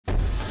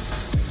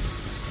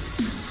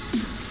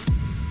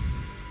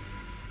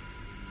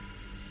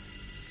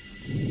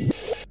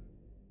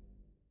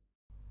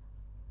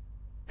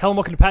Hello and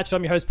welcome to Patch.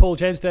 I'm your host, Paul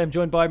James. Today I'm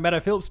joined by Matto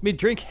Phillips.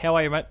 Mid-drink, how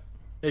are you, mate?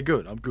 Yeah,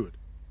 good. I'm good.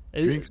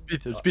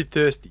 It's a bit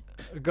thirsty.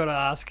 I've got to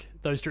ask,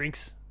 those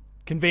drinks,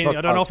 convenient.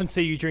 I don't often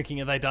see you drinking.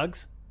 Are they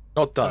Doug's?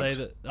 Not Doug's.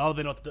 They're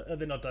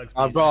not Doug's.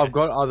 I've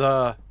got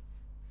other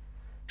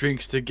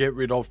drinks to get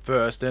rid of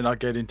first, then I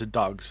get into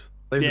Doug's.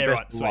 Leave the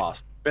best till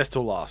last. Best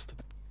till last.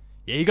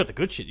 Yeah, you got the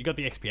good shit. You got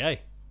the XPA.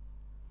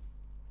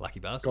 Lucky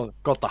bastard.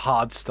 Got the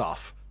hard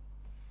stuff.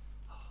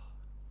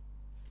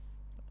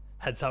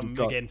 Had some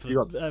again for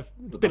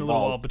it's been a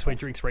little while between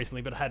drinks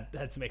recently, but I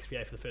had some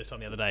XPA for the first time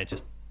the other day. It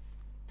just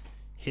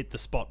hit the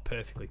spot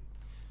perfectly.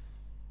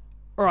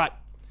 All right,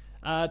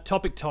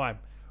 topic time.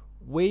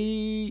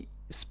 We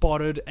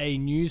spotted a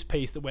news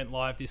piece that went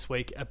live this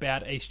week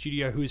about a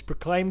studio who is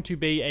proclaimed to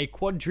be a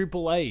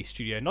quadruple A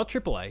studio, not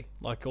triple A,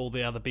 like all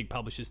the other big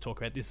publishers talk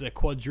about. This is a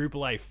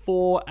quadruple A,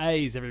 4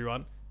 A's,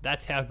 everyone.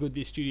 That's how good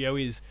this studio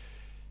is.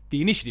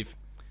 The Initiative,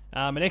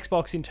 an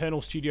Xbox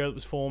internal studio that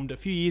was formed a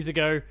few years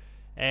ago.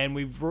 And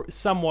we've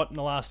somewhat in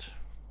the last,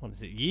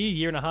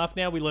 year and a half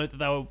now, we learned that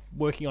they were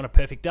working on a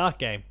Perfect Dark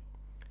game.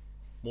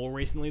 More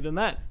recently than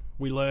that,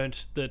 we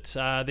learned that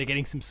they're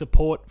getting some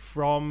support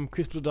from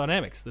Crystal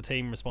Dynamics, the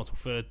team responsible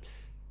for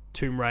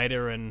Tomb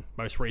Raider and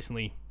most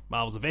recently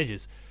Marvel's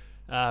Avengers.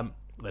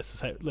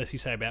 Less you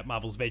say about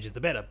Marvel's Avengers, the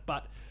better.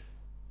 But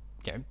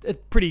you know, a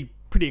pretty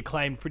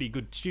acclaimed, pretty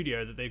good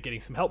studio that they're getting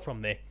some help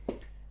from there.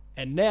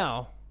 And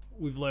now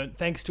we've learned,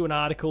 thanks to an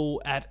article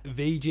at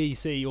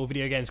VGC or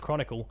Video Games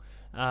Chronicle,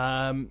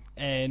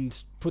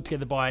 and put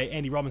together by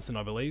Andy Robinson,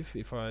 I believe.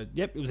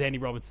 It was Andy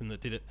Robinson that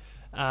did it.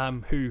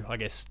 Who, I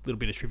guess, a little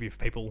bit of trivia for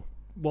people,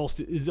 whilst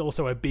is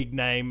also a big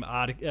name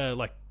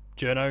like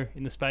journo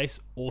in the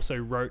space, also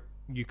wrote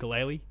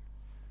Yooka-Laylee.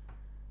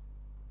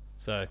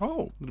 So, a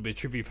little bit of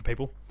trivia for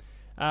people.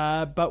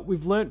 But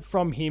we've learnt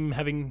from him,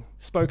 having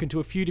spoken to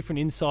a few different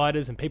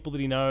insiders and people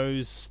that he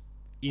knows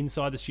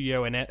inside the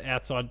studio and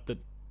outside that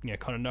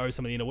kind of know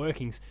some of the inner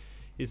workings,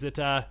 is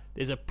that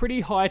there's a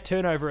pretty high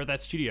turnover at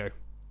that studio,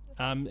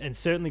 and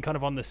certainly kind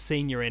of on the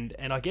senior end.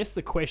 And I guess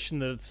the question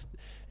that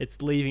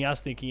it's leaving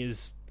us thinking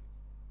is,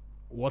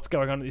 what's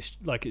going on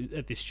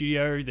at this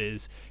studio?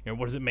 There's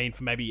what does it mean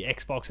for maybe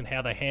Xbox and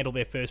how they handle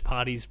their first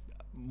parties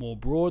more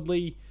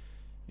broadly?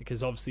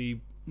 Because obviously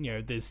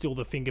there's still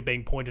the finger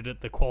being pointed at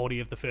the quality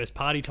of the first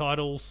party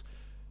titles,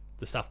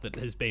 the stuff that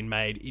has been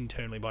made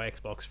internally by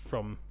Xbox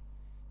from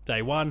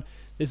day one.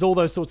 There's all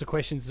those sorts of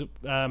questions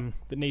that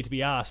need to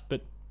be asked.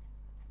 But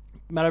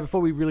Matto,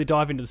 before we really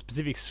dive into the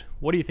specifics,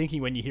 what are you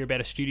thinking when you hear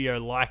about a studio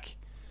like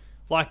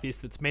this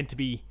that's meant to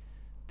be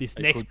this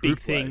next big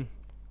thing,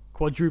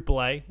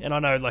 quadruple A? And I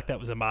know that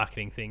was a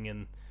marketing thing,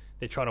 and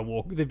they've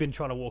been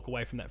trying to walk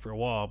away from that for a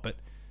while. But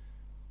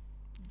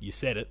you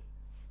said it.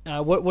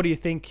 What do you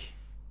think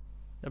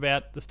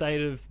about the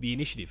state of the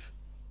Initiative?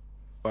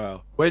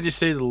 Well, when you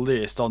see the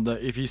list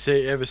if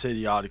you ever see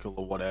the article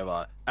or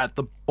whatever, at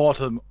the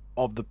bottom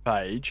of the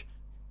page,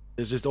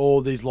 there's just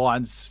all these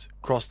lines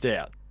crossed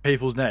out,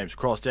 people's names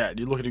crossed out. And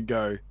you look at it and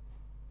go,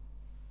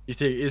 you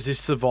think, is this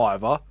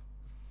Survivor?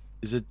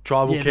 Is it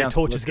Tribal Council? The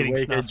torch is getting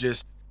snuffed.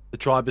 Just the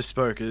tribe has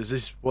spoken. Is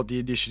this what the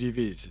Initiative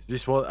is? Is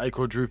this what a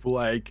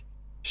quadruple A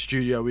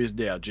studio is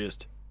now?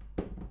 Just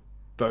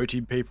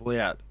voting people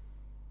out.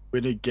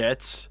 When it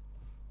gets,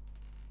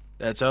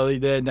 that's only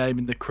their name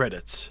in the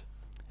credits.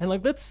 And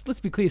let's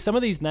be clear, some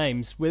of these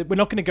names, we're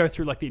not going to go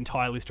through the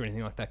entire list or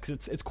anything like that,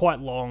 because it's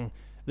quite long.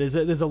 There's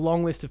a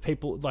long list of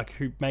people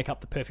who make up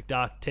the Perfect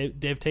Dark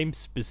dev team,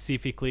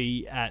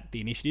 specifically at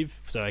the Initiative.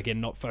 So again,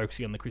 not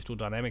focusing on the Crystal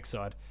Dynamics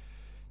side.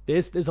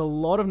 There's a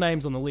lot of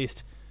names on the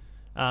list.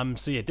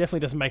 So yeah, definitely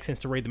doesn't make sense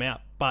to read them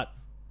out. But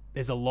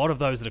there's a lot of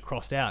those that are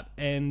crossed out.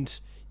 And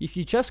if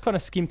you just kind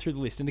of skim through the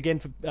list, and again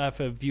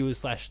for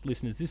viewers /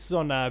 listeners, this is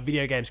on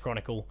Video Games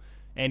Chronicle,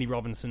 Andy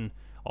Robinson.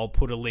 I'll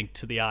put a link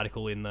to the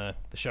article in the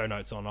show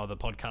notes on either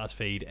the podcast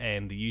feed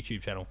and the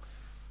YouTube channel.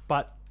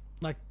 But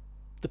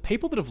the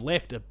people that have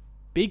left are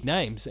big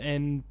names,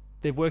 and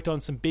they've worked on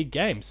some big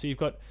games. So you've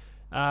got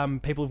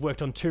people who've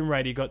worked on Tomb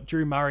Raider. You've got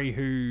Drew Murray,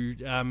 who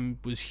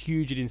was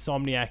huge at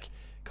Insomniac,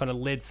 kind of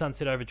led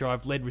Sunset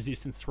Overdrive, led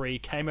Resistance 3,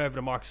 came over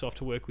to Microsoft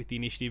to work with the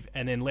Initiative,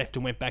 and then left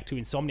and went back to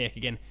Insomniac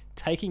again,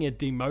 taking a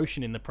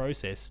demotion in the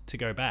process to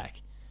go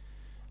back.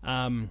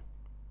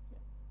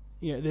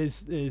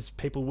 There's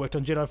people who worked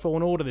on Jedi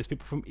Fallen Order. There's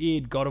people from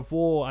id, God of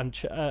War,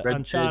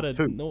 Uncharted.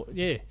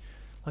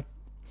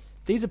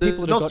 These are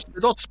people that have got...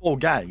 They're not small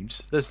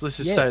games. Let's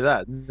just say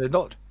that.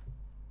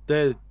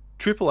 They're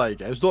AAA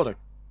games, not a...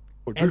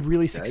 And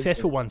really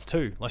successful ones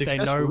too. They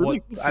know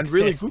what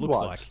success looks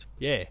like.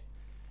 Yeah.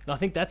 And I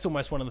think that's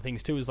almost one of the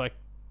things too, is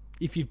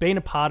if you've been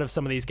a part of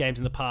some of these games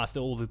in the past,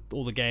 all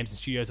the games and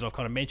studios that I've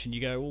kind of mentioned,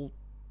 you go, well,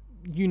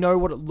 you know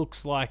what it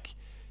looks like.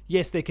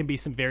 Yes, there can be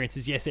some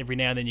variances. Yes, every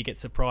now and then you get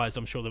surprised.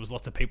 I'm sure there was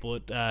lots of people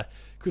at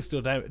Crystal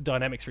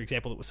Dynamics, for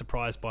example, that were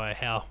surprised by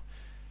how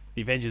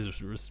the Avengers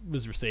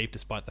was received,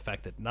 despite the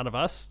fact that none of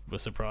us were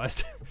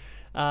surprised.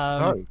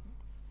 No,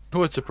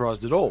 not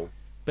surprised at all.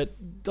 But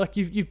like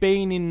you've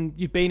been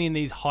in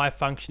these high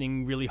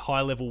functioning, really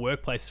high level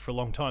workplaces for a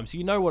long time, so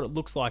you know what it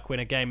looks like when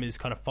a game is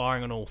kind of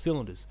firing on all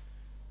cylinders.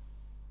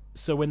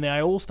 So when they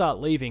all start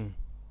leaving,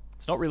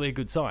 it's not really a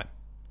good sign.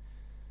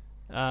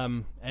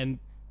 And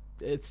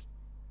it's,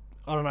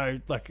 I don't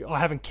know, like I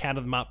haven't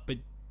counted them up, but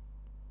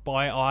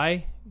by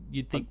eye,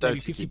 you'd think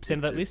maybe 50%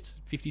 of that list,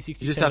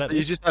 50-60% of that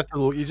list.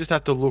 You just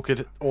have to look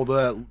at all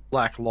the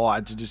black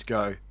lines and just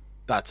go,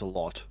 that's a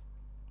lot.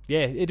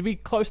 Yeah, it'd be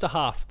close to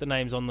half the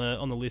names on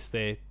the list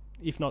there,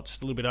 if not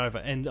just a little bit over.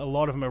 And a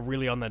lot of them are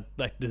really on the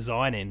like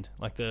design end,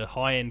 like the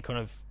high end kind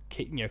of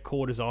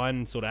core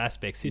design sort of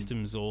aspects,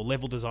 systems or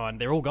level design.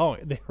 They're all gone.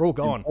 The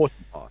important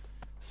part.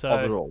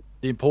 So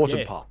the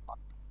important part.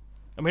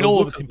 I mean,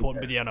 all of it's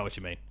important, but yeah, I know what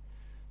you mean.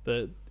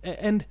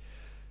 And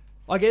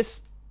I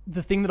guess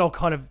the thing that I'll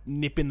kind of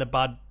nip in the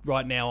bud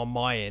right now on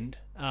my end,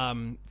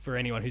 for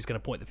anyone who's going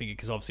to point the finger,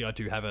 because obviously I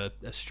do have a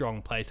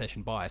strong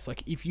PlayStation bias.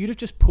 Like, if you'd have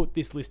just put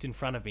this list in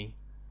front of me,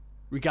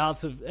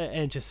 regardless of,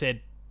 and just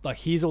said, like,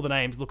 here's all the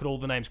names, look at all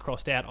the names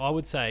crossed out, I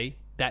would say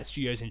that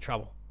studio's in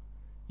trouble.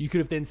 You could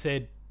have then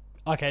said,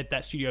 okay,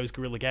 that studio's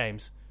Guerrilla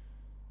Games.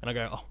 And I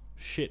go, oh,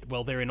 shit,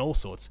 well, they're in all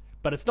sorts.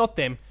 But it's not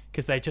them,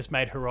 because they just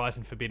made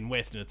Horizon Forbidden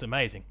West, and it's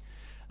amazing.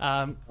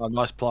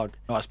 Nice plug.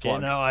 Yeah,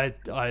 no,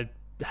 I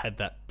had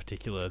that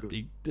particular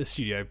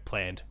studio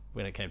planned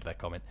when it came to that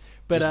comment.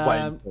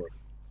 But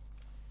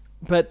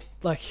but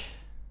like,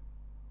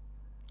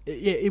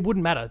 it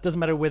wouldn't matter. It doesn't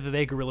matter whether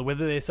they're Guerrilla,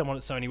 whether there's someone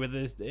at Sony,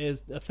 whether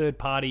there's a third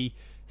party,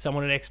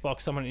 someone at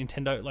Xbox, someone at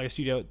Nintendo, like a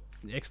studio at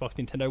Xbox,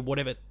 Nintendo,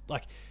 whatever.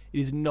 Like, it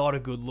is not a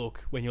good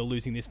look when you're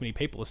losing this many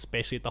people,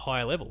 especially at the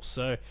higher levels.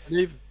 So,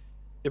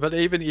 but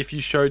even if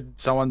you showed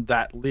someone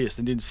that list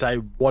and didn't say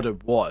what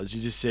it was,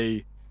 you just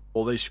see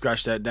all these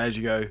scratched out names.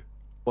 You go,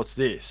 "What's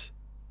this?"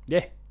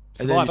 Yeah,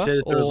 Survivor, and then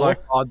you said it was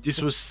like, "Oh,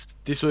 this was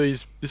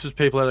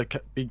people at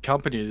a big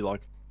company." And you're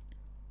like,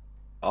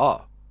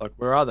 "Oh, like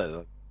where are they?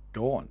 Like,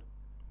 gone."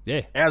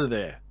 Yeah, out of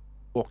there,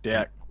 walked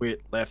out,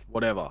 quit, left,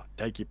 whatever.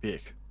 Take your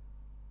pick.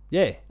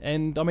 Yeah,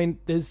 and I mean,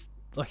 there's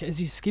like, as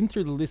you skim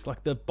through the list,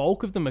 like the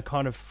bulk of them are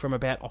kind of from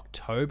about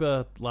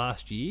October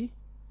last year.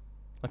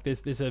 Like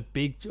there's a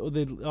big,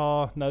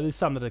 there's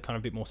some that are kind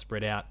of a bit more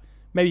spread out.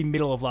 Maybe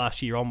middle of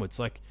last year onwards.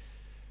 Like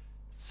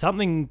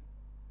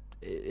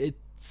it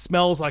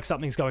smells like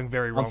something's going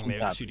very wrong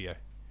there at the studio.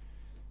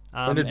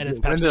 And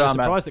it's perhaps no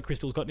surprise that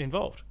Crystal's gotten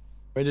involved.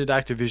 When did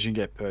Activision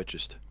get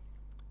purchased?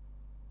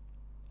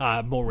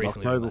 More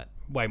recently than that.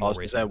 Way more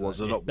recently.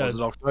 Was it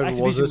October?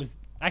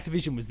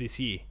 Activision was this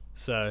year,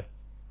 so.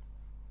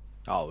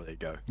 Oh, there you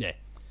go. Yeah,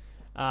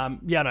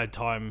 no,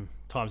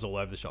 time's all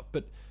over the shop,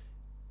 but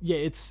yeah,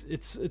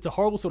 it's a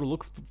horrible sort of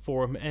look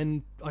for them,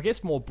 and I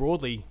guess more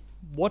broadly,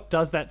 what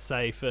does that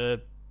say for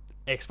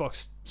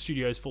Xbox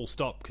Studios full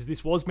stop? Because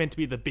this was meant to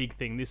be the big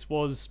thing. This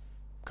was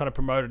kind of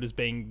promoted as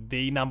being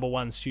the number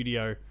one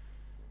studio.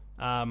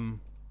 Once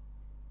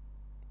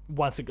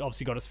it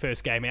obviously got its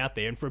first game out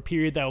there, and for a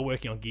period they were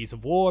working on Gears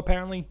of War.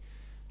 Apparently,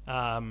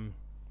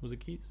 was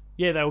it Gears?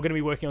 Yeah, they were going to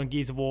be working on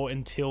Gears of War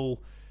until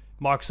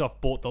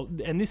Microsoft bought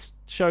and this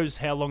shows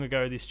how long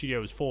ago this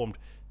studio was formed.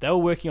 They were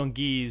working on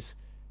Gears,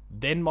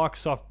 then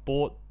Microsoft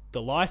bought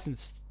the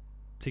license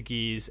to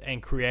Gears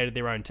and created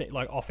their own team,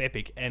 like off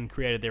Epic, and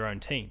created their own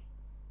team,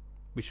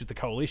 which was the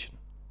Coalition.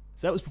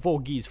 So that was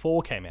before Gears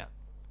 4 came out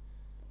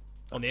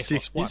on the Xbox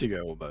 6 One. years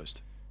ago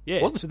almost.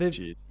 Yeah, so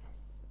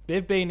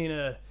they've been in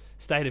a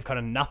state of kind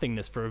of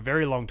nothingness for a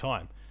very long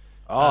time.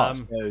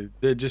 So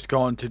they're just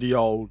gone to the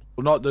old.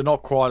 Well, they're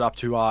not quite up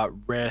to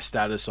Rare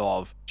status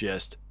of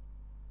just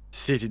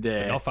sitting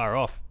there. They're not far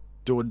off.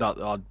 Doing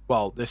nothing.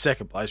 Well, they're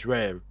second place.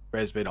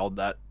 Rare's been holding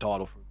that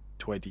title for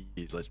 20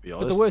 years. Let's be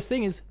honest. But the worst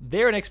thing is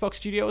they're an Xbox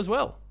studio as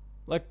well.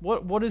 Like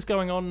what is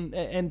going on?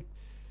 And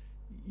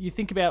you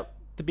think about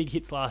the big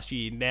hits last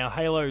year. Now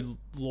Halo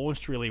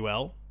launched really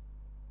well,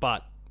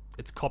 but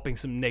it's copping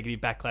some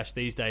negative backlash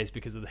these days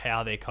because of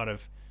how they're kind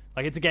of.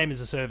 Like, it's a game as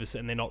a service,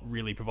 and they're not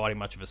really providing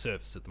much of a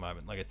service at the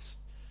moment. Like, it's...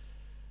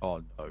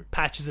 Oh, no.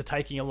 Patches are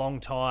taking a long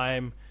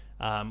time.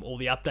 All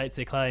the updates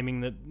they're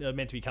claiming that are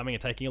meant to be coming are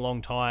taking a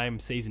long time.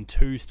 Season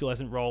 2 still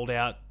hasn't rolled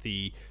out.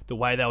 The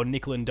way they were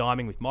nickel and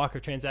diming with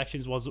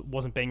microtransactions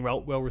wasn't being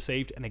well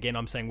received. And again,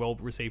 I'm saying well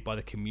received by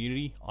the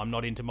community. I'm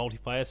not into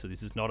multiplayer, so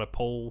this is not a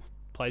Paul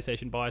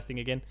PlayStation bias thing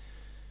again.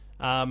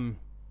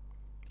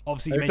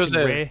 Obviously, you mentioned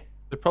Rare.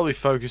 They're probably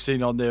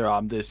focusing on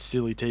their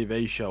silly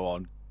TV show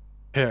on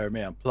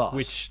Paramount Plus,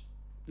 which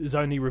is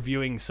only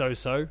reviewing so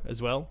as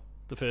well.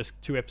 The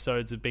first 2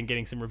 episodes have been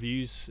getting some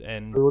reviews,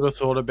 and who would have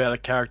thought about a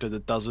character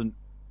that doesn't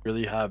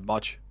really have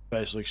much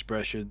facial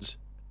expressions,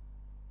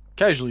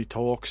 occasionally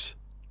talks.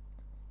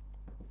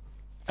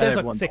 Sounds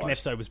like the second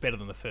episode was better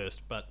than the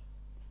first, but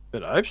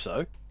I hope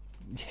so.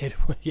 Yeah,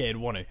 I'd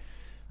want to.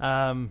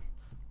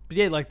 But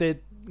yeah, like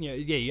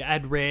you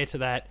add Rare to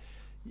that,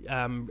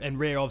 and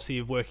Rare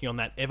obviously are working on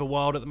that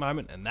Everwild at the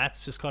moment, and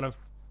that's just kind of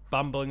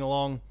bumbling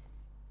along.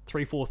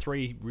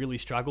 343 really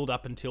struggled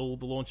up until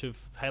the launch of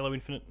Halo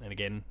Infinite, and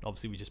again,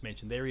 obviously we just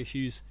mentioned their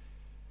issues.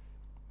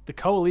 The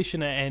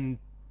Coalition and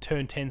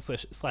Turn 10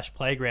 slash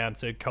Playground,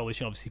 so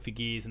Coalition obviously for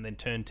Gears, and then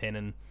Turn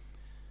 10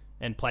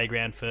 and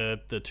Playground for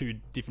the two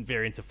different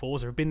variants of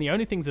Forza, have been the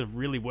only things that have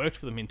really worked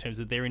for them in terms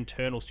of their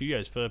internal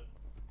studios for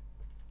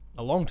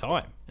a long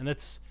time. And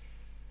that's...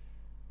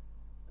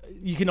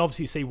 You can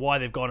obviously see why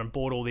they've gone and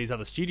bought all these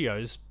other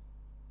studios,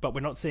 but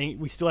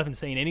we still haven't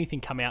seen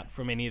anything come out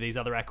from any of these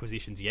other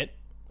acquisitions yet.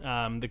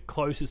 The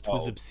closest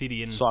was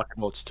Obsidian.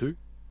 Psychonauts 2.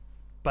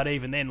 But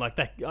even then, like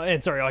that...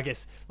 And sorry, I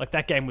guess like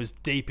that game was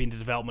deep into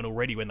development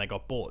already when they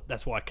got bought.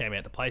 That's why it came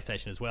out to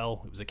PlayStation as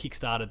well. It was a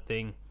Kickstarted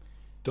thing.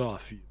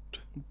 Starfield.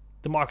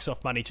 The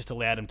Microsoft money just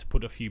allowed them to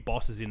put a few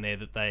bosses in there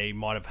that they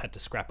might have had to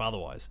scrap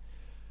otherwise.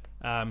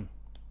 And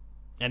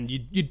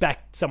you'd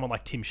back someone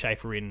like Tim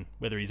Schafer in,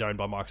 whether he's owned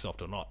by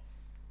Microsoft or not.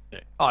 Yeah.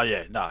 Oh,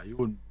 yeah. No, you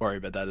wouldn't worry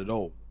about that at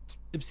all.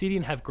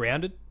 Obsidian have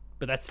Grounded,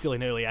 but that's still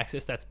in early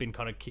access. That's been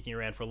kind of kicking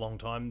around for a long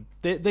time.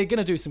 They're going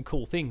to do some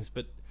cool things,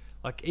 but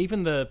like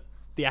even the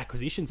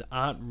acquisitions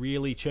aren't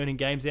really churning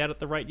games out at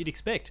the rate you'd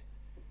expect.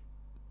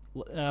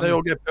 They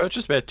all get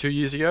purchased about 2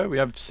 years ago. We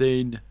haven't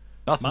seen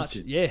nothing much.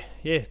 Since.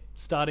 Yeah.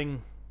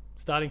 Starting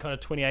kind of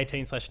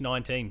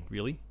 2018/19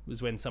 really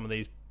was when some of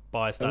these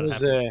buyers started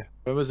happening.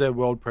 When was their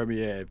world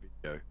premiere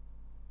video?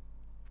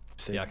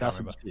 I can't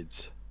remember.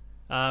 Since.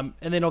 And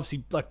then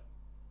obviously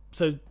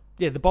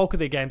the bulk of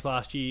their games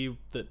last year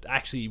that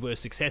actually were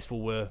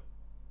successful were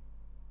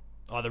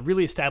either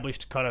really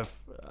established kind of,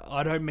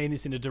 I don't mean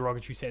this in a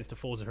derogatory sense to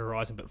Forza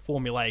Horizon, but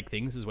formulaic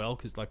things as well,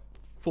 because like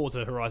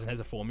Forza Horizon has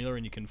a formula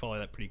and you can follow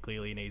that pretty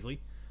clearly and easily.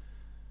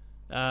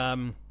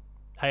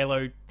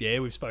 Halo, yeah,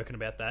 we've spoken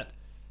about that.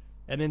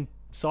 And then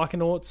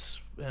Psychonauts,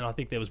 and I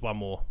think there was one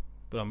more,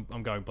 but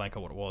I'm going blank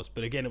on what it was.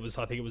 But again, I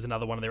think it was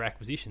another one of their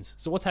acquisitions.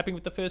 So what's happening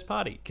with the first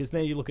party? Because now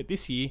you look at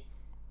this year,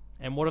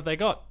 and what have they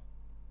got?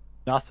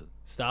 Nothing.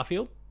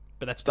 Starfield,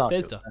 but that's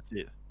Bethesda. That's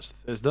it. It's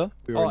Bethesda.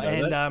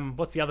 And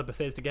what's the other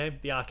Bethesda game?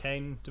 The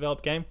Arcane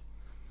developed game?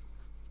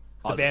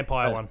 The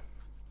vampire one.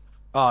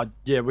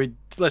 Yeah,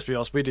 let's be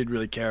honest, we didn't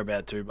really care about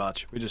it too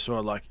much. We just sort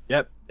of like,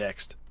 yep,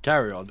 next.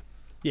 Carry on.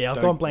 Yeah,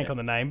 I've gone blank on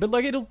the name, but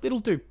like it'll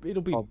be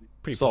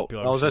pretty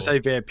popular. I was gonna say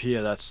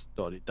Vampire, that's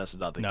not it. That's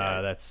another game.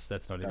 No, that's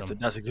not it.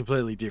 That's a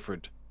completely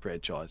different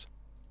franchise.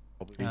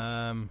 Probably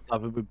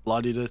something with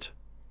blood in it.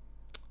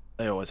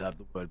 They always have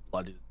the word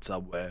blood in it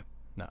somewhere.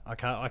 No, I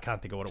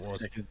can't think of what it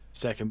was.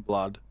 Second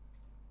Blood.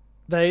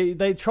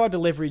 They tried to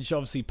leverage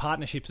obviously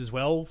partnerships as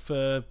well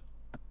for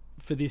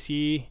this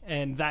year,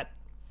 and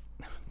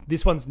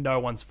this one's no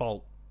one's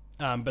fault.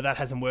 But that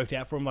hasn't worked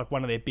out for them. Like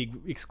one of their big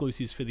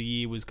exclusives for the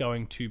year was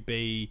going to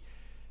be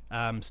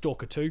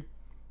Stalker 2,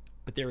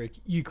 but they're a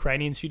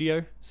Ukrainian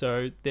studio,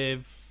 so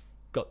they've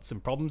got some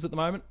problems at the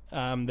moment.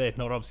 They're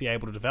not obviously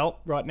able to develop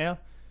right now,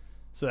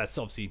 so that's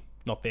obviously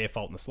not their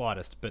fault in the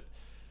slightest. But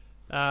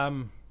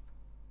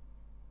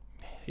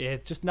yeah,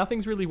 it's just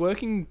nothing's really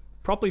working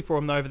properly for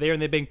them over there,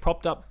 and they're being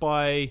propped up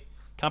by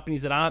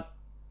companies that aren't,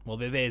 well,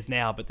 they're theirs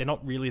now, but they're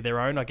not really their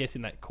own, I guess,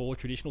 in that core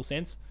traditional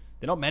sense.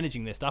 They're not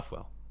managing their stuff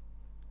well.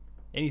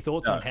 Any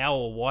thoughts on how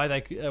or why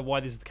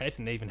this is the case,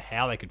 and even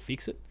how they could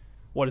fix it?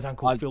 What does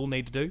Uncle Phil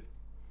need to do?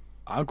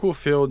 Uncle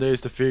Phil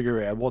needs to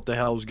figure out what the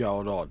hell's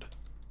going on.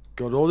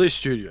 Got all these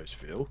studios,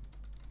 Phil.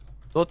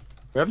 We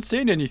haven't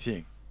seen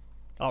anything.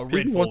 Oh,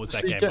 Redfall was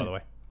that game, by the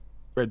way.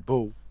 Red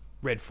Bull.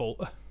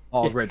 Redfall.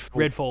 Oh, yeah, Redfall.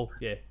 Redfall,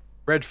 yeah.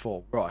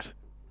 Redfall, right.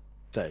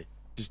 So,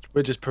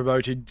 we're just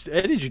promoting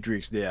energy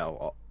drinks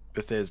now.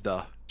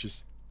 Bethesda,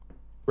 just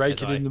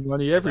raking in the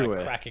money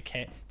everywhere. Crack a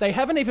can. They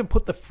haven't even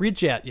put the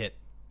fridge out yet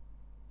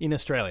in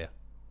Australia.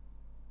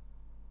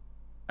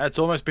 It's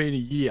almost been a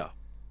year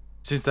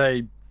since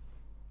they.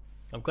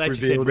 I'm glad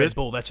you said Red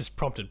Bull. That just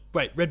prompted.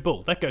 Wait, Red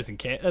Bull. That goes in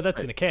can.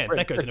 That's in a can.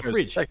 That goes in a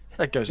fridge.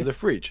 That goes in the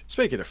fridge.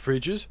 Speaking of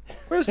fridges,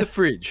 where's the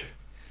fridge?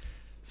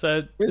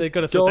 So they've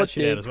got to sort that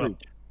shit out as well.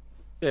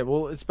 Yeah,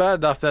 well, it's bad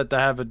enough that they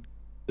have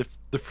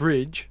the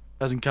fridge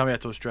hasn't come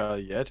out to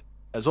Australia yet.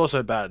 It's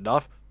also bad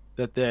enough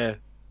that they're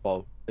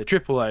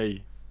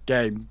AAA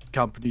game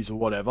companies or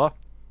whatever.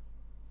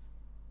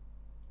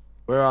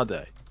 Where are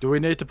they? Do we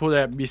need to put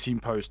out missing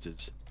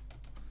posters?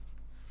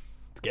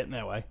 It's getting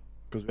that way.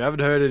 Because we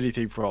haven't heard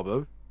anything from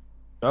them.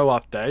 No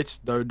updates,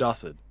 no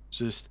nothing. It's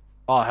just,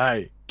 oh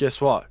hey,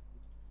 guess what?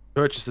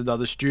 Purchased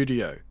another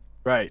studio.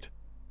 Great.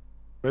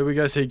 Where we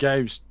go see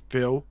games,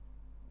 Phil?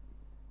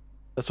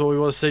 That's all we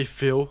want to see,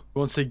 Phil. We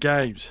want to see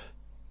games.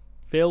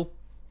 Phil,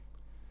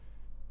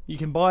 you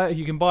can buy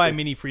a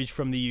mini fridge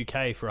from the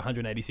UK for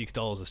 $186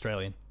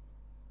 Australian.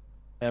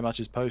 How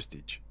much is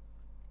postage?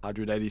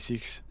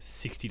 $186.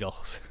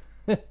 $60.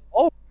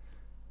 Oh,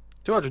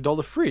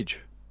 $200 fridge.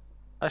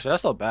 Actually,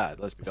 that's not bad.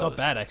 Let's be honest. It's not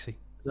bad, actually.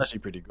 It's actually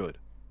pretty good.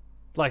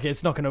 Like,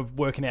 it's not going to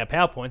work in our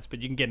PowerPoints,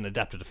 but you can get an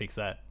adapter to fix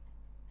that.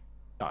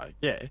 Oh,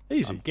 yeah,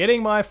 easy. I'm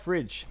getting my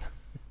fridge.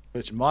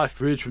 It's my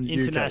fridge from the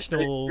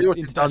international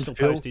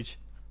postage.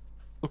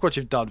 Look what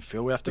you've done,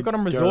 Phil. We have to. Look what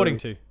I'm resorting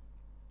to.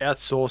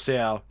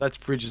 Outsource that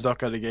fridge is not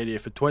going to get here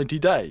for 20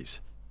 days.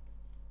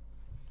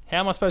 How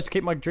am I supposed to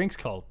keep my drinks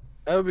cold?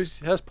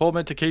 How's Paul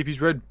meant to keep his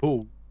Red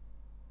Bull?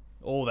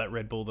 All that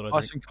Red Bull that I drink.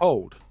 Nice and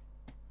cold.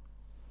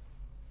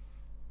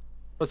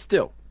 But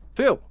still,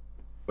 Phil,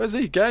 where's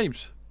these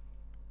games?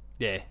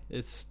 Yeah,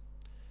 it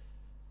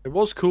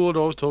was cool to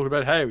always talk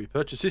about, hey, we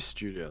purchased this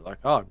studio. Like,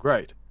 oh,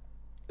 great.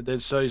 And then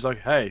Sony's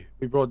like, hey,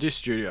 we brought this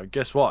studio.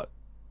 Guess what?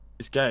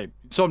 This game,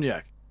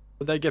 Insomniac.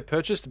 But they get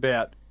purchased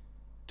about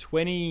 4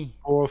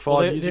 or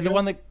 5 years they're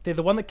ago. They're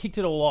the one that kicked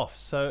it all off.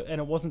 So, and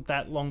it wasn't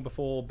that long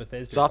before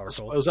Bethesda.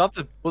 Was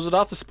it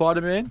after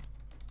Spider-Man?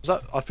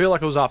 I feel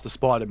like it was after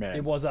Spider-Man.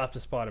 It was after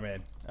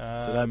Spider-Man.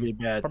 So that'd be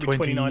about probably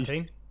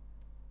 2019.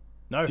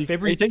 No,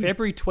 February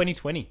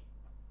 2020.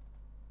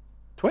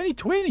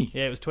 2020.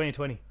 Yeah, it was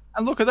 2020.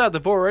 And look at that,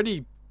 they've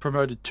already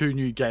promoted 2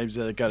 new games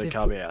that are going to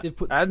come out. They've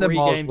put and 3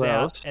 games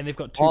out, and they've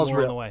got 2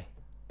 more on the way.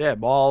 Yeah,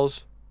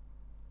 Miles,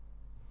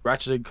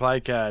 Ratchet and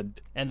Clank,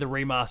 and the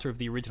remaster of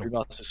the original.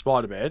 Remaster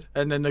Spider-Man,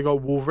 and then they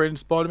got Wolverine and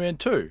Spider-Man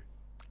 2.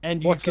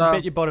 And you can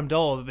bet your bottom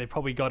dollar that they've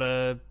probably got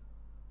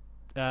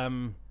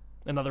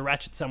another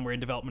Ratchet somewhere in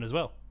development as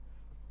well.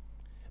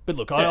 But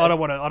look, I don't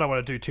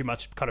want to do too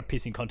much kind of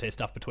pissing contest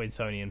stuff between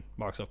Sony and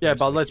Microsoft. Yeah,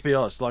 but let's be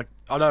honest. Like,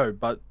 I know,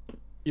 but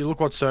you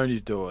look what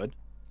Sony's doing.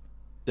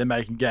 They're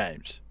making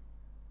games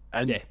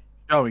and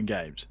showing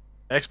games.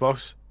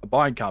 Xbox are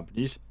buying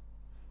companies,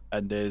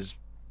 and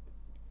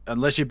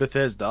unless you're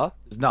Bethesda,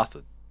 there's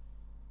nothing.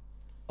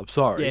 I'm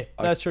sorry. Yeah,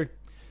 that's true.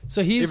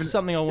 So here's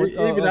something I want.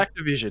 Even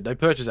Activision, they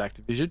purchased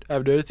Activision,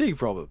 haven't heard a thing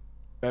from them.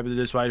 Maybe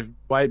they just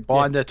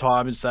buying their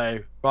time and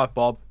say, right,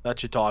 Bob,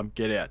 that's your time.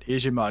 Get out.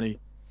 Here's your money.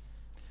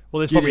 Well,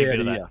 there's probably a bit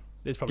of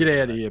that. Get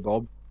out of here,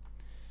 Bob.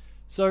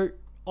 So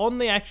on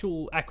the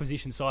actual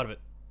acquisition side of it,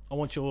 I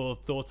want your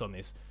thoughts on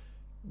this.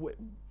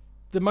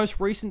 The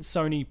most recent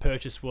Sony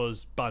purchase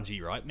was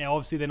Bungie, right? Now,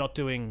 obviously, they're not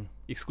doing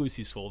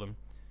exclusives for them,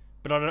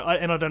 but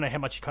I don't know how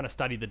much you kind of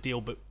studied the deal.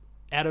 But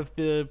out of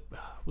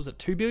was it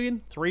 $2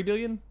 billion, $3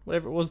 billion,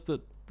 whatever it was that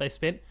they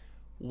spent,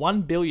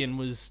 $1 billion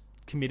was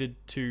committed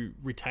to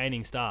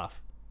retaining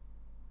staff.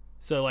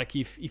 So, like,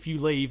 if you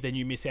leave, then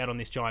you miss out on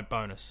this giant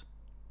bonus.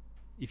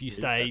 If you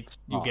stay,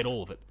 you'll get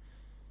all of it.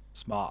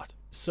 Smart.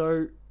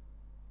 So,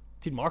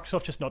 did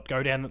Microsoft just not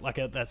go down like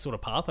that sort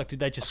of path? Like, did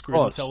they just screw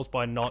themselves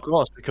by not? Of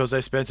course, because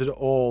they spent it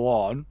all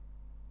on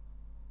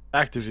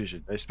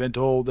Activision. They spent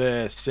all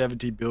their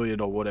 $70 billion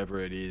or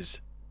whatever it is.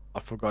 I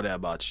forgot how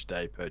much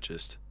they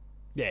purchased.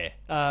 Yeah.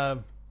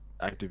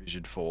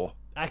 Activision for.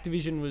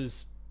 Activision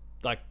was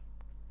like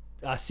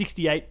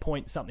 68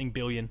 point something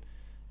billion,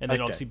 and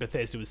then obviously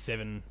Bethesda was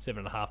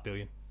 7.5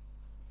 billion.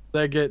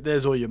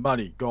 There's all your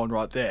money gone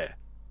right there.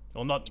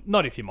 Well,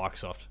 not if you're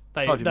Microsoft.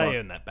 They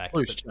earn that back.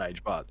 Loose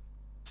change, but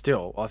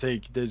still, I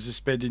think they're just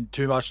spending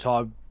too much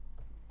time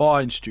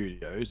buying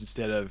studios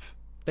instead of.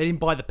 They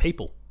didn't buy the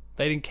people.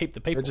 They didn't keep the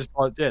people. They just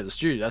buy the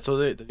studio. That's all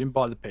they didn't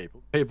buy the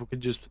people. People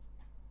can just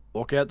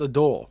walk out the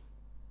door.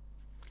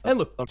 And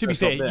look, to be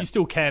fair, you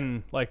still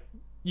can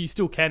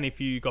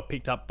if you got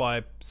picked up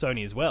by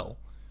Sony as well.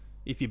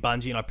 If you're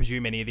Bungie and I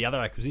presume any of the other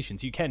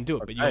acquisitions, you can do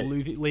it, but you're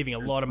leaving a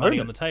lot of money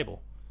on the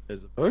table.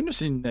 There's a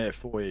bonus in there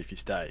for you if you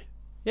stay.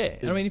 Yeah,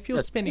 I mean, if you're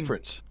spending,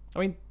 I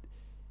mean,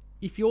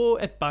 if you're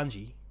at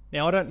Bungie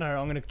now, I don't know.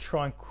 I'm going to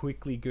try and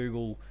quickly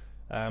Google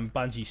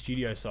Bungie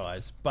studio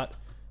size, but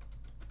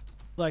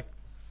like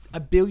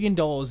 $1 billion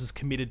is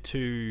committed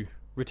to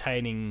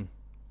retaining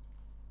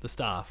the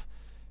staff.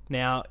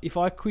 Now, if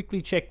I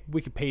quickly check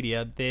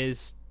Wikipedia,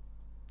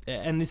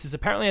 and this is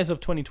apparently as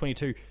of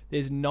 2022,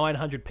 there's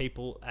 900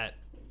 people at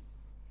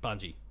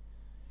Bungie.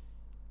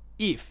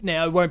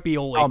 Now it won't be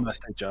all equal.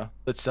 Messenger.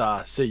 Let's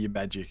see your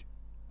magic.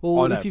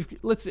 Well,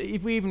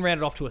 if we even round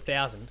it off to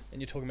 1,000,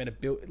 and you're talking about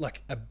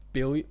a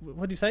billion.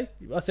 What did you say?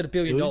 I said $1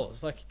 billion.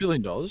 Like $1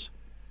 billion,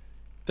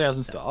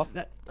 1,000 staff.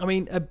 I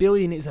mean, $1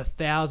 billion is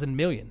 1,000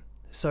 million.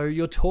 So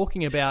you're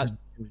talking about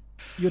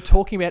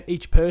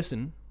each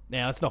person.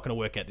 Now it's not going to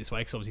work out this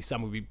way because obviously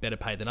some will be better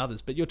paid than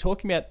others. But you're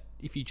talking about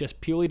if you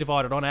just purely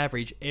divide it on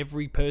average,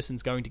 every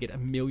person's going to get $1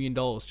 million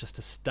just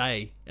to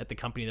stay at the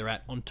company they're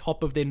at on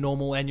top of their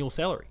normal annual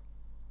salary.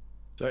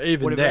 So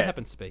even whatever that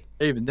happens to be.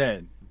 Even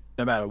then,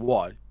 no matter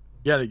what,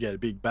 you got to get a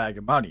big bag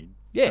of money.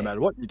 Yeah. No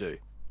matter what you do.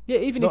 Yeah,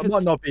 even if it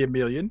might not be $1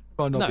 million,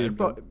 might not be $1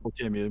 million or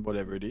 $10 million,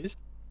 whatever it is,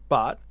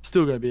 but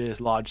still going to be a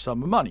large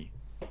sum of money.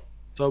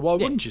 So why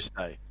wouldn't you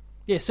stay?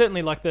 Yeah,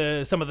 certainly like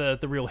some of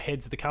the real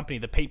heads of the company,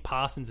 the Pete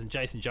Parsons and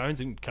Jason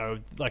Jones and co,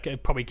 like are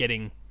probably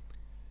getting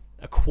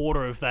a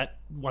quarter of that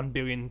 $1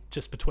 billion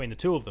just between the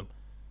two of them.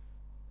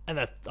 And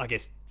that, I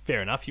guess,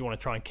 fair enough. You want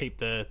to try and keep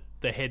the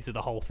heads of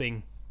the whole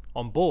thing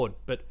on board,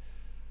 but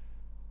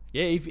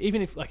yeah,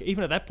 even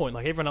at that point,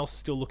 like everyone else is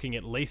still looking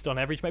at least on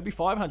average maybe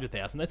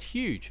 500,000. That's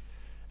huge.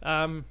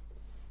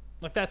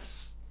 Like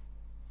that's,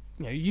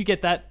 you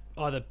get that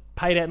either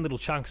paid out in little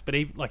chunks, but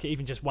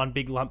even just one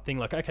big lump thing.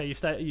 Like, okay,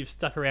 you've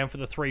stuck around for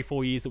the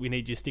 3-4 years that we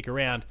need you to stick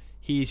around.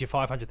 Here's your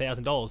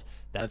 $500,000.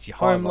 That's your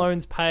home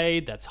loans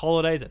paid. That's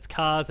holidays. That's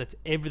cars. That's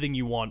everything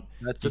you want.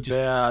 That's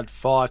about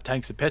 5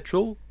 tanks of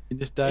petrol in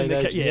this day and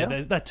age. Yeah,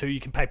 there's that too.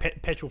 You can pay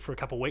petrol for a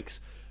couple of weeks,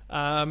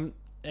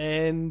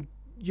 and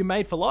you're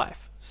made for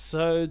life.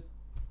 So,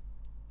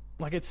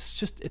 like,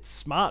 it's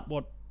smart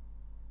what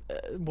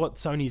what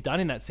Sony's done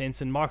in that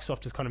sense, and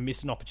Microsoft has kind of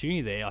missed an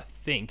opportunity there, I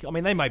think. I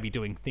mean, they may be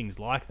doing things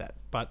like that,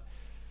 but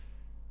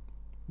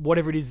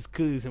whatever it is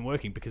clearly isn't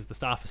working because the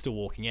staff are still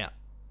walking out.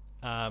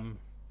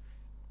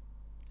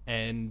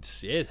 And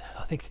yeah,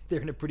 I think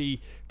they're in a pretty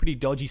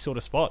dodgy sort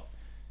of spot.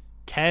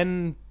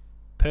 Can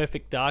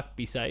Perfect Dark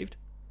be saved?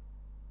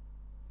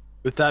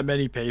 With that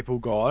many people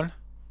gone?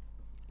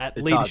 At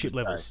leadership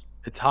levels?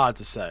 It's hard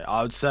to say.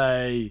 I would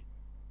say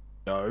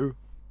no,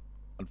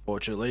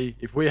 unfortunately.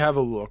 If we have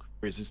a look,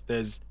 for instance,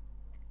 there's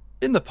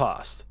in the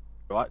past,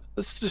 right?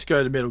 Let's just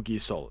go to Metal Gear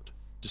Solid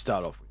to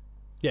start off with.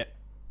 Yeah.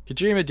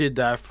 Kojima did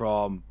that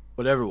from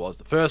whatever it was,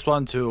 the first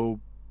one till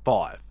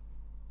 5.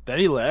 Then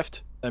he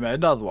left, they made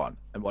another one.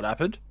 And what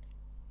happened?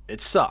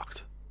 It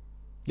sucked.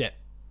 Yeah.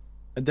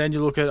 And then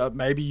you look at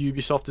maybe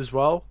Ubisoft as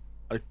well.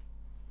 I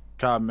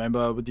can't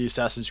remember with the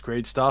Assassin's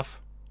Creed stuff.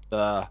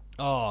 The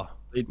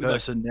lead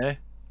person there.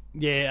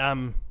 Yeah,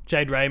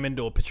 Jade Raymond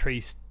or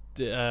Patrice.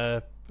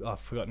 I've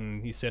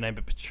forgotten his surname,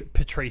 but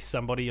Patrice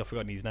somebody. I've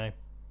forgotten his name.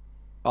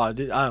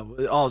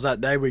 Was that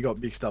name we got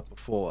mixed up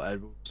before,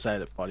 and we'll say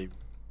it funny.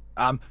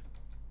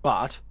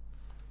 But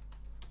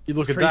you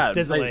look Patrice at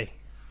that. Desolé.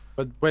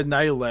 But when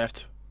they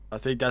left, I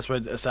think that's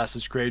when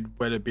Assassin's Creed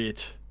went a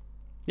bit.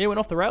 Yeah, went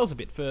off the rails a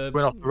bit.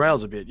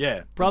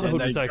 Yeah.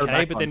 Brotherhood was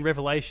okay, but then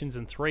Revelations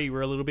and 3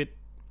 were a little bit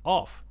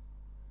off.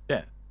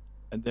 Yeah.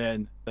 And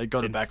then they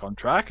got it back on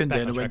track, and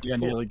then it went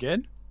downhill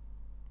again.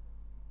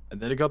 And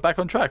then it got back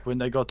on track when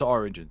they got to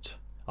Origins.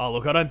 Oh,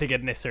 look, I don't think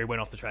it necessarily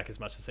went off the track as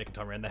much the second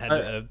time around. They had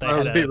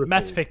a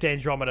Mass Effect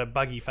Andromeda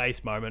buggy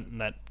face moment,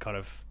 and that kind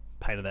of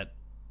painted that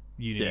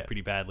Unity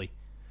pretty badly.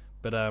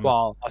 But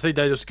well, I think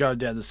they're just going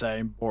down the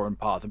same boring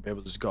path, and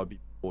people just got to be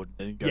bored.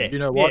 And go, you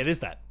know what? Yeah, it is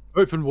that.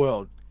 Open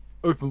world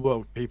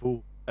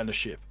people, and a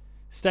ship.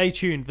 Stay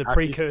tuned. The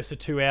precursor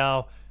to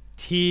our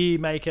tier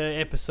maker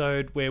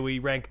episode where we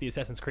rank the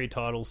Assassin's Creed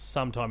titles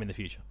sometime in the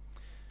future.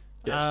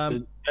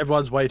 Yes,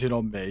 everyone's waiting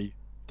on me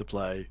to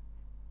play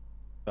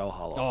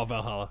Valhalla. Oh,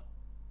 Valhalla.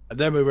 And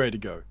then we're ready to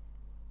go.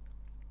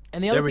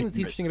 And the other thing that's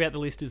interesting about the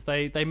list is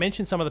they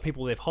mention some of the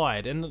people they've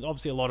hired, and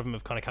obviously a lot of them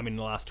have kind of come in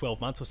the last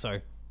 12 months or so.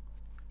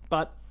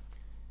 But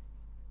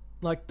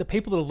like the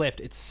people that have left,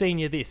 it's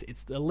senior this,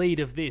 it's the lead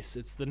of this,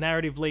 it's the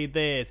narrative lead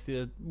there, it's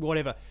the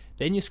whatever.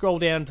 Then you scroll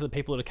down to the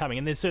people that are coming,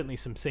 and there's certainly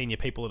some senior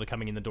people that are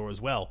coming in the door as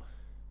well.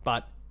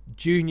 But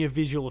junior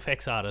visual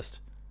effects artist,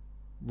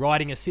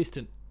 writing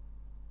assistant,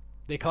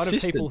 they're kind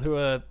of people who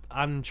are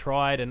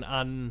untried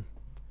and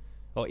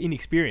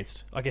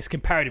inexperienced. I guess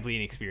comparatively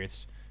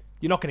inexperienced.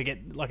 You're not going to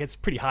get, it's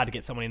pretty hard to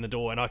get someone in the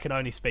door, and I can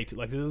only speak to,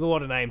 there's a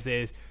lot of names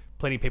there,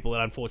 plenty of people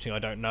that unfortunately I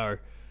don't know.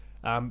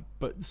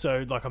 But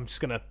so, I'm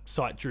just going to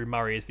cite Drew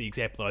Murray as the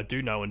example that I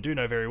do know and do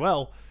know very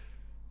well.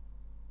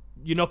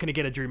 You're not going to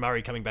get a Drew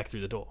Murray coming back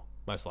through the door,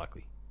 most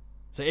likely.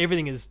 So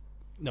everything is,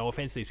 no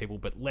offense to these people,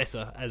 but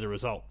lesser as a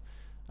result.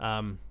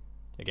 Again,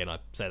 I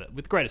say that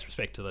with the greatest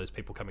respect to those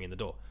people coming in the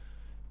door.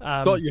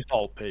 Not your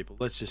fault, people.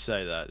 Let's just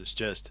say that. It's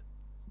just...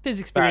 There's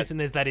experience and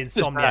there's that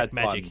Insomniac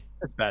magic.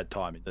 It's bad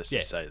timing, let's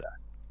just say that.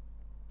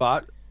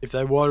 But if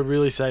they want to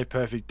really save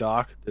Perfect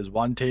Dark, there's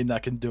one team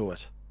that can do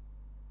it.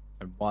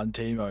 And one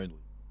team only.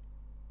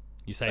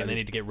 You saying they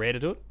need to get Rare to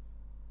do it?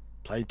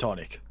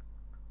 Playtonic.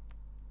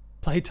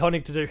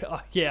 Playtonic to do...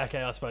 Oh, yeah,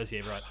 okay, I suppose,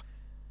 yeah, right.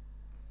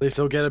 At least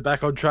they'll get it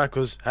back on track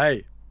because,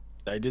 hey,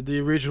 they did the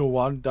original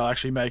one. They'll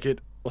actually make it,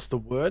 what's the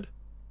word?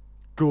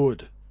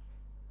 Good.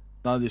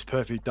 None of this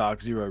Perfect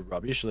Dark Zero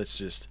rubbish. Let's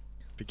just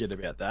forget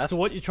about that. So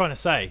what you're trying to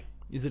say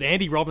is that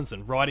Andy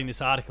Robinson writing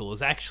this article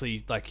is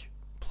actually,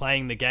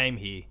 playing the game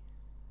here.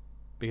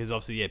 Because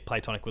obviously,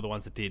 Playtonic were the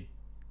ones that did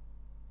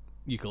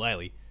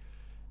Yooka-Laylee.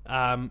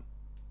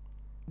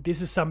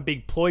 This is some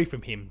big ploy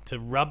from him to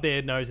rub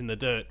their nose in the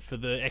dirt for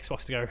the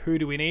Xbox to go, who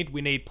do we need?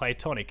 We need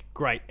Playtonic.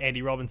 Great,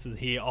 Andy Robinson's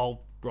here.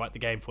 I'll write the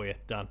game for you.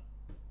 Done.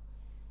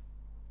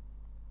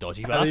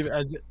 Dodgy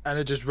bastard. And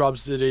it just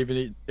rubs it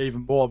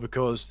even more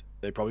because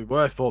they probably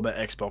were former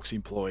Xbox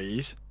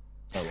employees.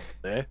 No longer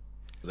there.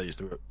 Because they used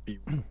to be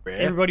Rare.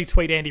 Everybody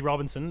tweet Andy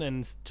Robinson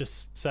and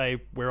just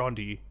say, we're on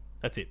to you.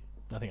 That's it.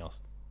 Nothing else.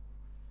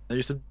 They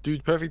used to do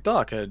Perfect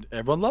Dark and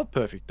everyone loved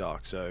Perfect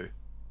Dark. So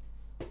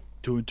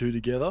 2 and 2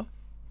 together.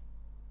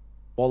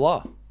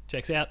 Voila.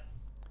 Checks out.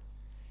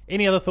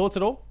 Any other thoughts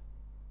at all?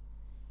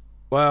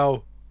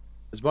 Well,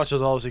 as much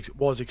as I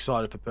was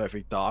excited for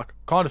Perfect Dark,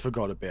 kind of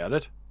forgot about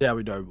it. Now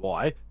we know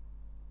why.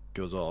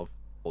 Because of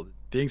all the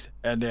things.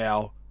 And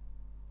now,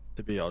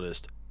 to be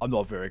honest, I'm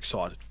not very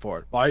excited for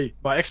it.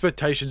 My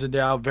expectations are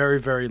now very,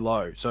 very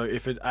low. So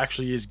if it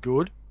actually is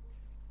good,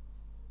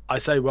 I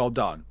say well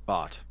done.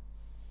 But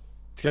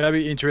it's going to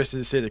be interesting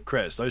to see the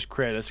credits. Those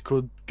credits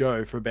could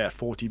go for about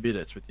 40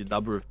 minutes with the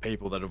number of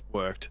people that have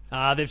worked.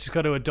 They've just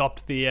got to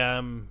adopt the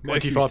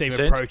Mercury Steam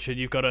approach, and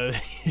you've got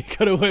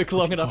to work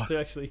long enough to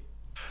actually...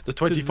 The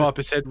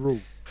 25% rule.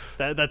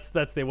 That's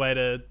their way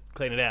to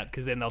clean it out,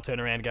 because then they'll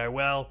turn around and go,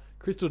 well,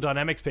 Crystal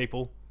Dynamics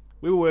people,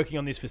 we were working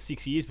on this for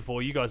 6 years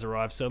before you guys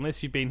arrived, so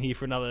unless you've been here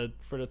for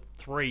the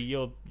 3,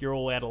 you're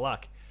all out of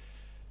luck.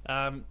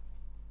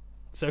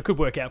 So it could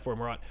work out for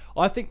them, right?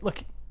 I think,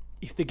 look,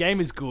 if the game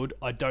is good,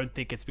 I don't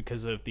think it's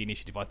because of the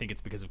initiative. I think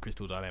it's because of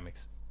Crystal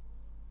Dynamics.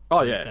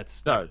 Oh yeah,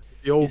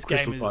 the all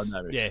Crystal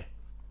Dynamics.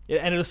 Yeah,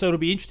 and it'll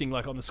be interesting,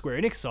 like on the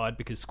Square Enix side,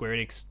 because Square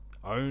Enix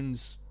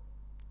owns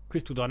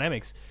Crystal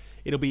Dynamics.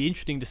 It'll be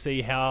interesting to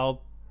see how,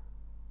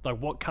 like,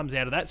 what comes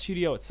out of that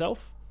studio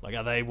itself. Like,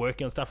 are they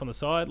working on stuff on the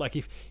side? Like,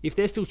 if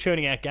they're still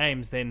churning out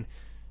games, then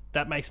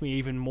that makes me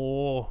even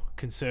more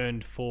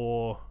concerned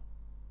for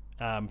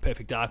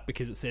Perfect Dark,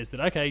 because it says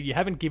that, okay, you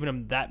haven't given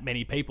them that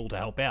many people to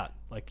help out.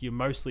 Like, you're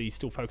mostly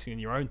still focusing on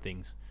your own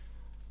things.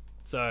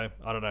 So,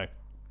 I don't know.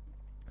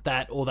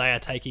 That, or they are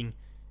taking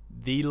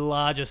the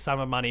largest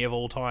sum of money of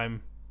all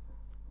time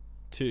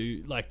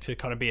to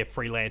kind of be a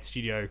freelance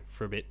studio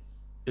for a bit.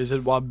 Is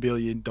it $1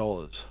 billion?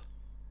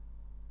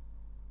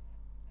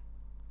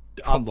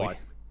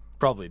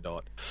 Probably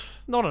not.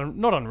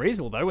 Not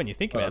unreasonable though when you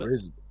think about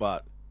it.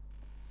 But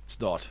it's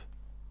not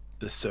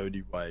the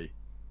Sony way.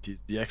 It is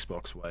the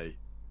Xbox way,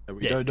 and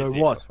we don't know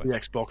what the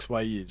Xbox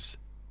way is,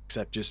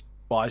 except just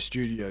buy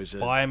studios,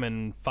 buy them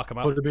and fuck them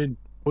up. Put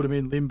them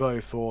in limbo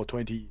for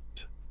 20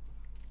 years,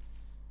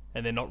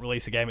 and then not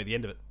release a game at the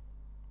end of it.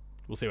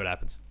 We'll see what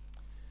happens.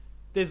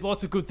 There's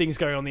lots of good things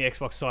going on the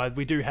Xbox side.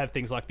 We do have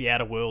things like the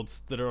Outer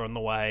Worlds that are on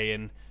the way,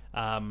 and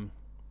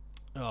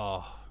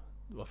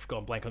I've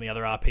gone blank on the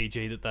other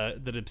RPG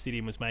that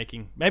Obsidian was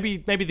making. Maybe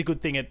the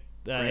good thing at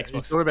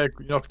Xbox.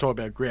 You're not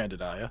talking about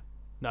Grounded, are you?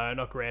 No,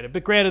 not Grounded.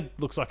 But Grounded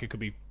looks like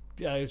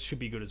it should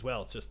be good as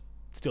well. It's just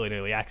still in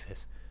early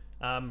access.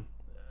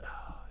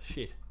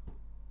 Shit.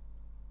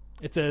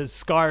 It's a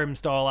Skyrim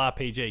style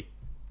RPG,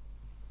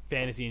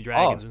 fantasy and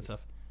dragons and stuff.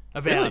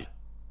 Avowed.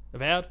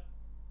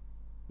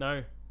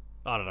 No,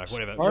 I don't know.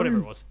 Whatever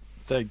it was.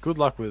 So good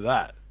luck with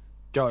that.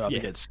 Going up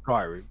against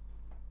Skyrim.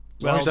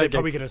 Well, they're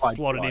probably going to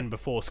slot it in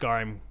before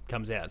Skyrim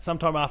comes out.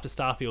 Sometime after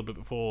Starfield, but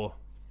before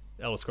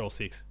Elder Scrolls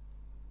 6.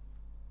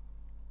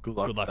 Good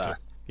luck to them.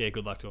 Yeah,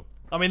 good luck to them.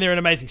 I mean, they're an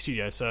amazing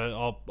studio,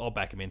 so I'll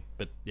back them in.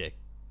 But yeah,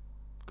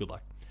 good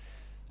luck.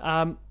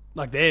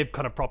 Like, they're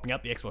kind of propping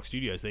up the Xbox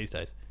studios these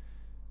days.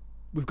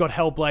 We've got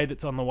Hellblade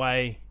that's on the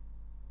way,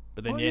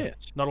 but then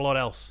not a lot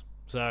else.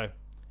 So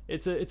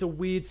it's a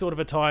weird sort of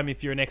a time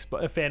if you're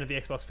a fan of the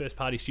Xbox first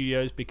party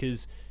studios,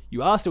 because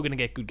you are still going to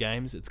get good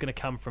games. It's going to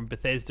come from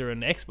Bethesda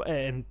and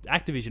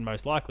Activision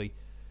most likely.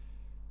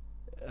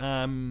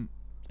 And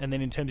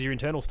then in terms of your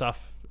internal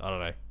stuff, I don't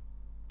know.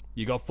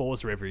 You got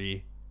Forza every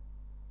year.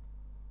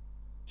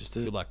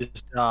 Good luck.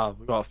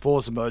 We've got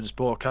Forza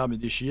Motorsport coming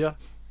this year,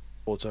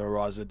 Forza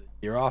Horizon the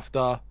year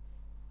after,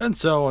 and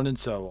so on and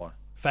so on.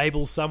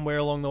 Fable somewhere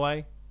along the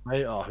way.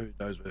 Who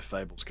knows where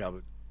Fable's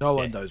covered? No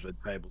one knows where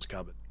Fable's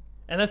covered.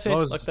 And that's fair.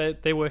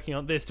 Like they're working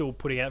on. They're still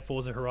putting out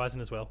Forza Horizon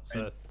as well,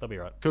 so they'll be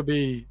right. Could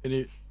be.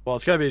 It's going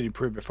to be an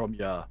improvement from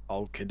your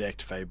old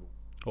Kinect Fable.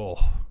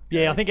 Oh,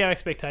 yeah. I think our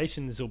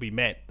expectations will be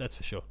met. That's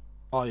for sure.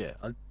 Oh yeah.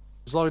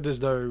 As long as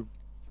there's no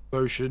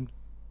motion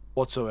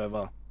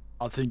whatsoever,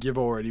 I think you've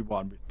already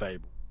won with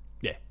Fable.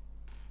 Yeah.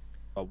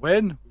 But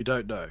when, we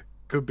don't know.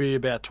 Could be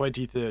about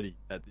 2030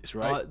 at this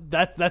rate.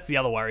 That's the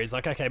other worry. Is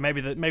like, okay,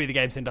 maybe the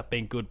games end up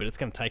being good, but it's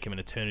going to take them an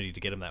eternity to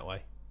get them that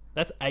way.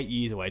 That's 8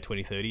 years away,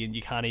 2030, and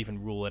you can't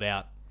even rule it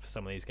out for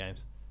some of these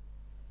games.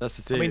 That's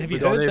the thing. I mean, have you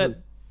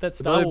heard that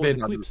Star Wars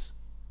Eclipse?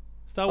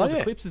 Star Wars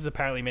Eclipse is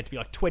apparently meant to be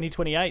like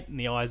 2028 in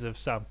the eyes of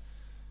some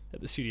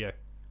at the studio.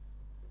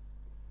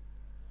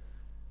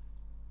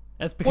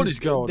 That's because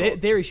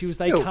their issue is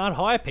they can't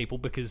hire people,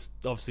 because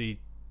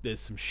obviously there's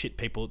some shit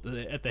people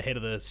at the head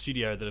of the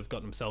studio that have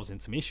gotten themselves in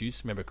some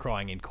issues. Remember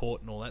crying in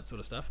court and all that sort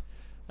of stuff.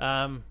 Do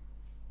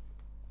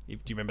you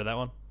remember that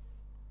one?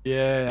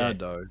 Yeah. I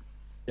know.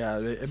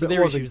 Yeah, so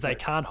their issue is they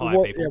can't hire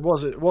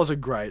people. It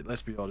wasn't great,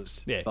 let's be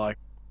honest. Yeah. Like,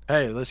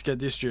 hey, let's get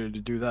this studio to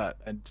do that.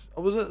 And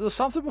was there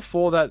something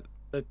before that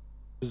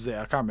was there?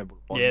 I can't remember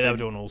what it was. Yeah, they were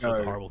doing all sorts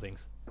of horrible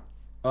things.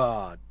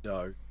 Ah,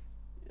 no.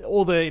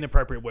 All the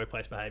inappropriate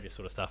workplace behaviour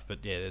sort of stuff,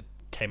 but yeah, it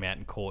came out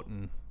in court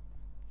and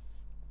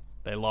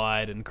they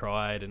lied and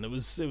cried, and it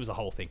was a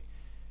whole thing.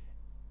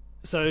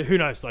 So who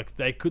knows? Like,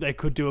 they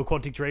could do a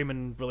Quantic Dream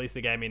and release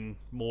the game in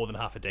more than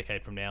half a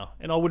decade from now,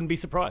 and I wouldn't be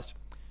surprised.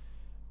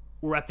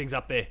 We'll wrap things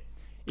up there.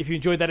 If you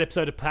enjoyed that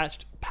episode of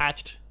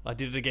Patched, I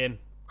did it again.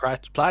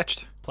 Platched.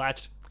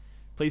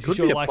 Please be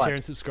sure to like, share,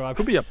 and subscribe.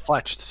 Could be a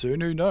Platched soon.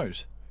 Who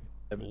knows?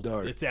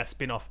 It's our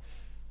spin-off.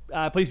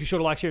 Please be sure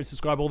to like, share, and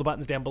subscribe. All the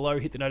buttons down below.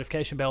 Hit the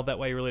notification bell. That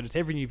way you're alerted to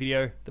every new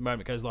video the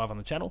moment it goes live on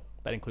the channel.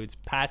 That includes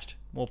Patched,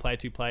 More Player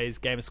 2 Plays,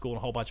 Gamer School, and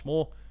a whole bunch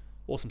more.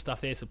 Awesome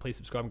stuff there, so please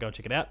subscribe and go and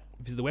check it out.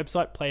 Visit the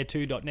website,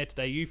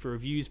 player2.net.au, for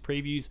reviews,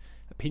 previews,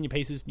 opinion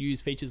pieces, news,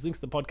 features, links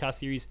to the podcast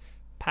series,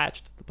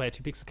 Patched, the Player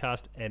 2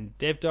 Pixelcast, and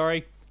Dev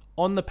Diary.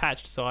 On the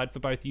Patched side, for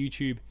both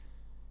YouTube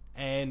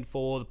and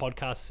for the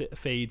podcast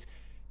feeds,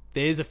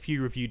 there's a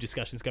few review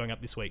discussions going up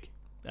this week.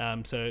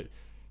 So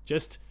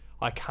just,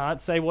 I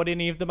can't say what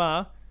any of them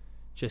are.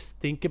 Just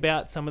think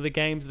about some of the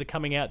games that are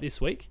coming out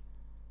this week.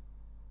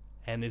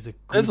 And there's a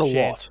good chance.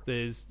 Lot.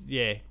 There's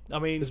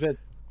about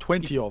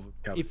 20 of them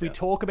coming If we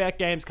talk about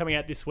games coming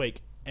out this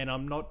week, and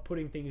I'm not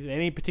putting things in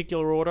any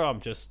particular order,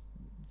 I'm just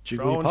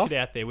Throwing shit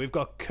out there. We've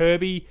got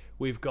Kirby,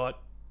 we've got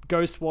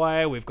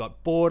Ghostwire, we've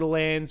got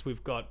Borderlands,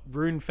 we've got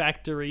Rune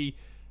Factory.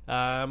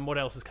 What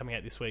else is coming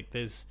out this week?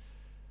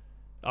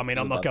 I'm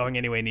not going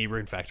anywhere near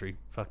Rune Factory.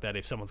 Fuck that.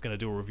 If someone's going to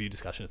do a review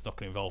discussion, it's not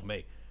going to involve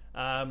me.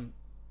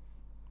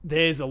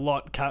 There's a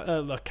lot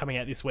coming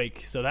out this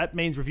week, so that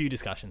means review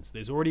discussions.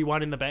 There's already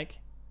one in the bank,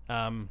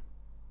 and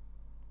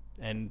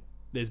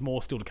there's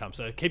more still to come.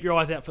 So keep your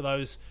eyes out for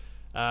those.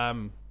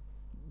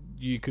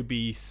 You could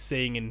be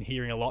seeing and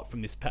hearing a lot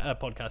from this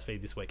podcast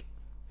feed this week.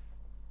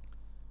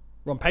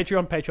 We're on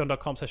Patreon,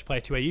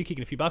 patreon.com/player2au,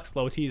 kicking a few bucks,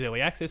 lower tiers,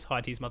 early access,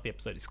 high tiers, monthly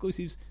episode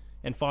exclusives,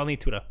 and finally,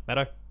 Twitter.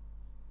 Matto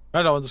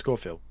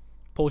 _Phil.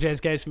 Paul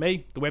James Games for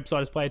me. The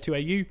website is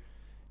player2au.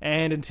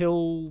 And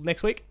until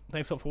next week,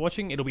 thanks a lot for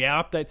watching. It'll be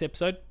our updates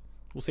episode.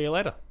 We'll see you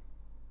later.